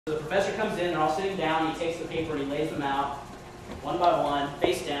So the professor comes in, they're all sitting down, he takes the paper and he lays them out, one by one,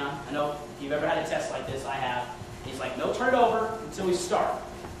 face down. I know if you've ever had a test like this, I have. And he's like, no, turn it over until we start.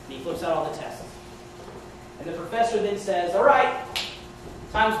 And he flips out all the tests. And the professor then says, all right,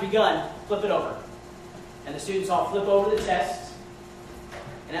 time's begun, flip it over. And the students all flip over the test.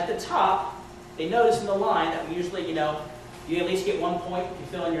 And at the top, they notice in the line that we usually, you at least get 1 point if you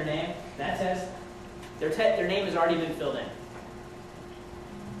fill in your name. That test, their name has already been filled in.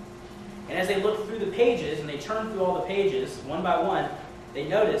 And as they look through the pages, and they turn through all the pages, one by one, they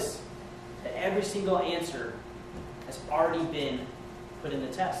notice that every single answer has already been put in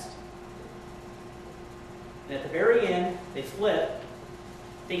the test. And at the very end, they flip,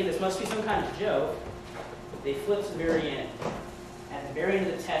 thinking this must be some kind of joke. They flip to the very end. At the very end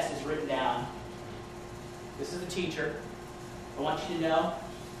of the test is written down, this is the teacher. I want you to know,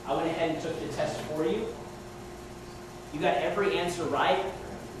 I went ahead and took the test for you. You got every answer right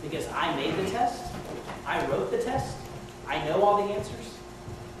because I made the test. I wrote the test. I know all the answers.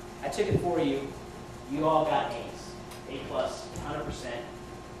 I took it for you. You all got A's. A plus, 100%.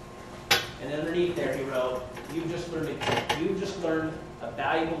 And then underneath there he wrote, you've just learned a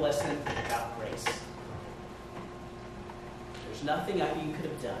valuable lesson about grace. There's nothing you could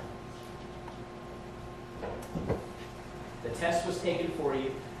have done. The test was taken for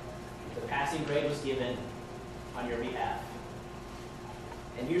you. The passing grade was given on your behalf.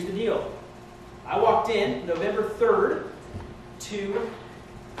 And here's the deal. I walked in November 3rd to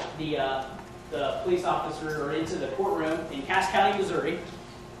the police officer, or into the courtroom in Cass County, Missouri,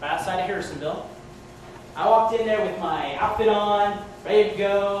 right outside of Harrisonville. I walked in there with my outfit on, ready to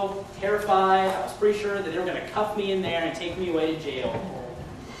go, terrified. I was pretty sure that they were going to cuff me in there and take me away to jail.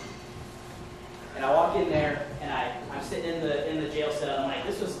 And I walk in there, and I'm sitting in the jail cell, and I'm like,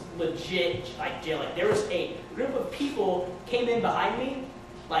 this was legit like jail. Like, there was a group of people came in behind me,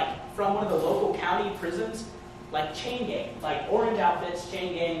 like from one of the local county prisons, like chain gang, like orange outfits,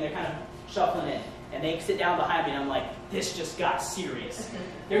 chain gang. They're kind of shuffling in, and they sit down behind me, and I'm like, this just got serious.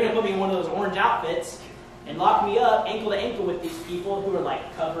 They're gonna put me in one of those orange outfits and lock me up ankle to ankle with these people who are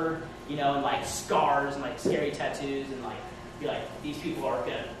like covered, in like scars and like scary tattoos, and like be like, these people are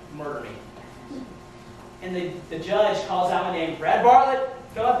gonna murder me. And the judge calls out my name, Brad Bartlett,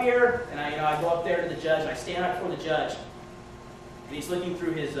 come up here. And I go up there to the judge, and I stand right before the judge. And he's looking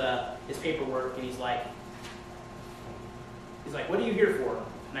through his paperwork, and he's like, what are you here for?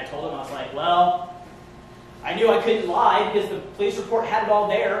 And I told him, I was like, well, I knew I couldn't lie because the police report had it all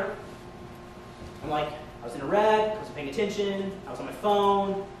there. I'm like, I was in a wreck, I wasn't paying attention, I was on my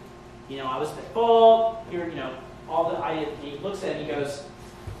phone, I was at fault, here, and he looks at it and he goes,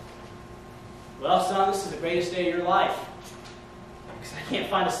 well, son, this is the greatest day of your life. Because I can't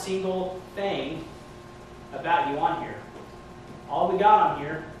find a single thing about you on here. All we got on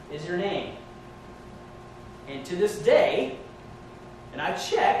here is your name. And to this day, and I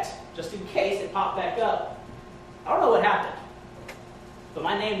checked, just in case it popped back up, I don't know what happened. But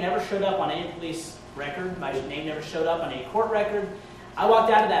my name never showed up on any police record. My name never showed up on any court record. I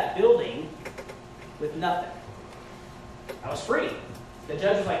walked out of that building with nothing. I was free. The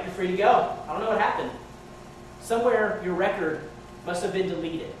judge was like, you're free to go. I don't know what happened. Somewhere your record must have been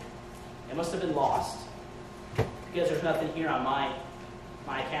deleted. It must have been lost. Because there's nothing here on my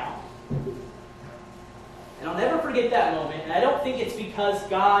account. And I'll never forget that moment. And I don't think it's because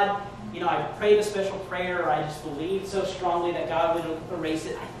God, I prayed a special prayer, or I just believed so strongly that God would erase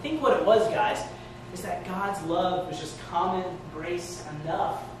it. I think what it was, guys, is that God's love was just common grace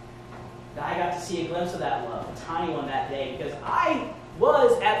enough that I got to see a glimpse of that love, a tiny one that day, because I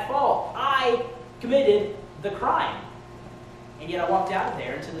was at fault. I committed the crime. And yet I walked out of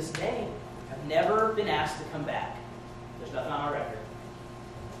there, and to this day, I've never been asked to come back. There's nothing on my record.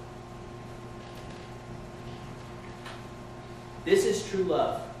 This is true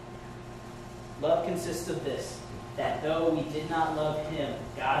love. Love consists of this, that though we did not love him,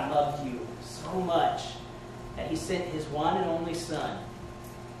 God loved you so much that he sent his one and only Son,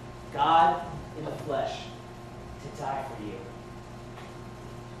 God in the flesh, to die for you.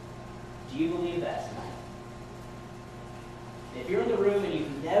 Do you believe that tonight? If you're in the room and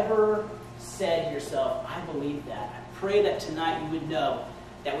you've never said to yourself, I believe that, I pray that tonight you would know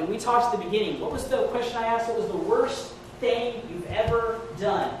that when we talked at the beginning, what was the question I asked? What was the worst thing you've ever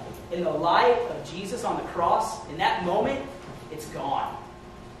done? In the light of Jesus on the cross, in that moment, it's gone.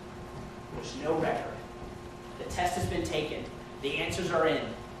 There's no record. The test has been taken. The answers are in.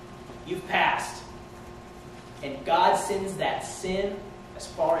 You've passed. And God sends that sin as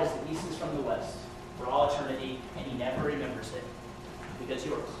far as the east is from the west for all eternity, and he never remembers it because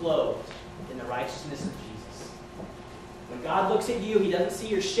you are clothed in the righteousness of Jesus. When God looks at you, he doesn't see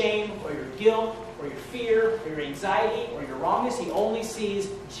your shame or your guilt or your fear or your anxiety or your wrongness. He only sees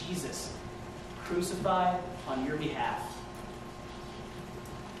Jesus crucified on your behalf.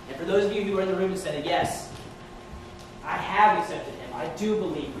 And for those of you who are in the room and said, yes, I have accepted him. I do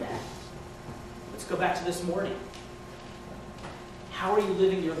believe that. Let's go back to this morning. How are you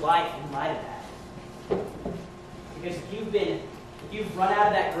living your life in light of that? Because if you've run out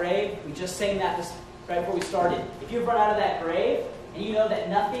of that grave, we just sang that right before we started. If you've run out of that grave and you know that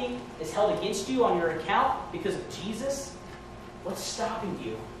nothing is held against you on your account because of Jesus, what's stopping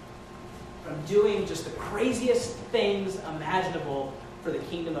you from doing just the craziest things imaginable for the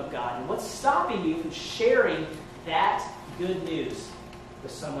kingdom of God? And what's stopping you from sharing that good news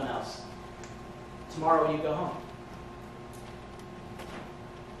with someone else tomorrow when you go home?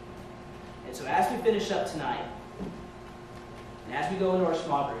 And so as we finish up tonight, and as we go into our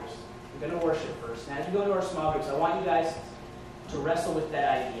small groups, we're going to worship first. And as we go into our small groups, I want you guys to wrestle with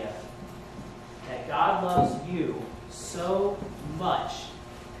that idea that God loves you so much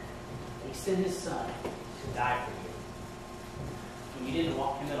that he sent his son to die for you. And you didn't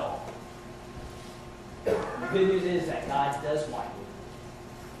want him at all. And the good news is that God does want you.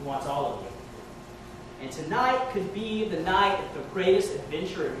 He wants all of you. And tonight could be the night that the greatest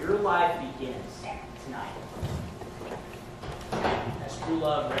adventure of your life begins. Tonight. As true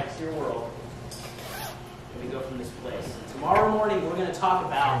love wrecks your world, and we go from this place. And tomorrow morning, we're going to talk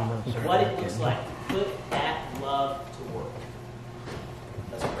about what it looks like to put that love to work.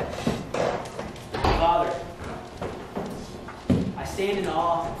 Let's pray. Father, I stand in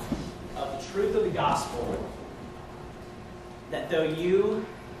awe of the truth of the gospel, that though you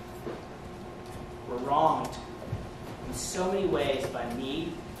were wronged in so many ways by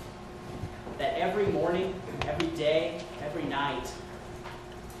me, that every morning, every day, every night,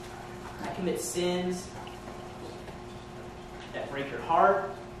 I commit sins that break your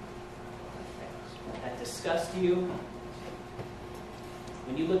heart, that disgust you.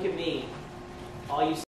 When you look at me, all you